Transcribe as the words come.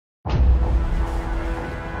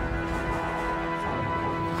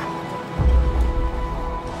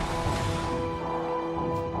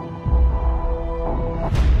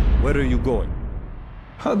Where are you going?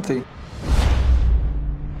 Hunting.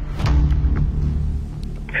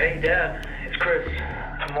 Hey, Dad, it's Chris.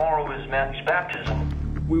 Tomorrow is Matthew's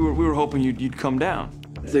baptism. We were hoping you'd come down.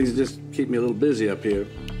 Things just keep me a little busy up here.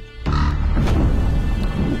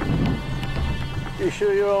 You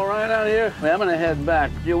sure you're all right out here? I'm gonna head back.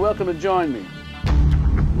 You're welcome to join me.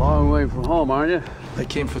 Long way from home, aren't you? I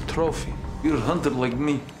came for trophy. You're a hunter like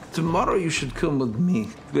me. Tomorrow you should come with me.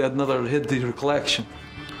 We had another hit to your collection.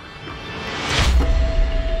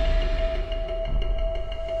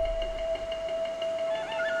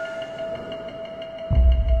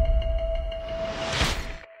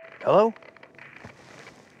 Hello?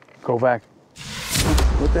 Go back.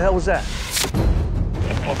 What the hell was that?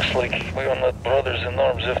 It looks like we're not brothers in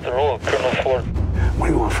arms after all, Colonel Ford. What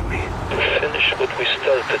do you want from me? To finish what we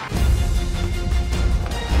started.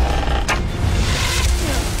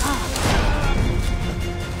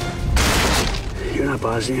 You're not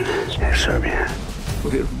Bosnian. You're Serbian.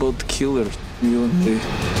 We're both killers, you and me.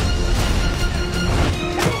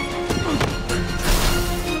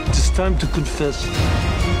 It's time to confess.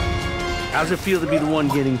 How's it feel to be the one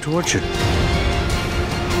getting tortured?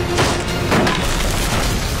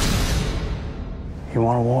 You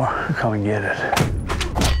want a war? Come and get it.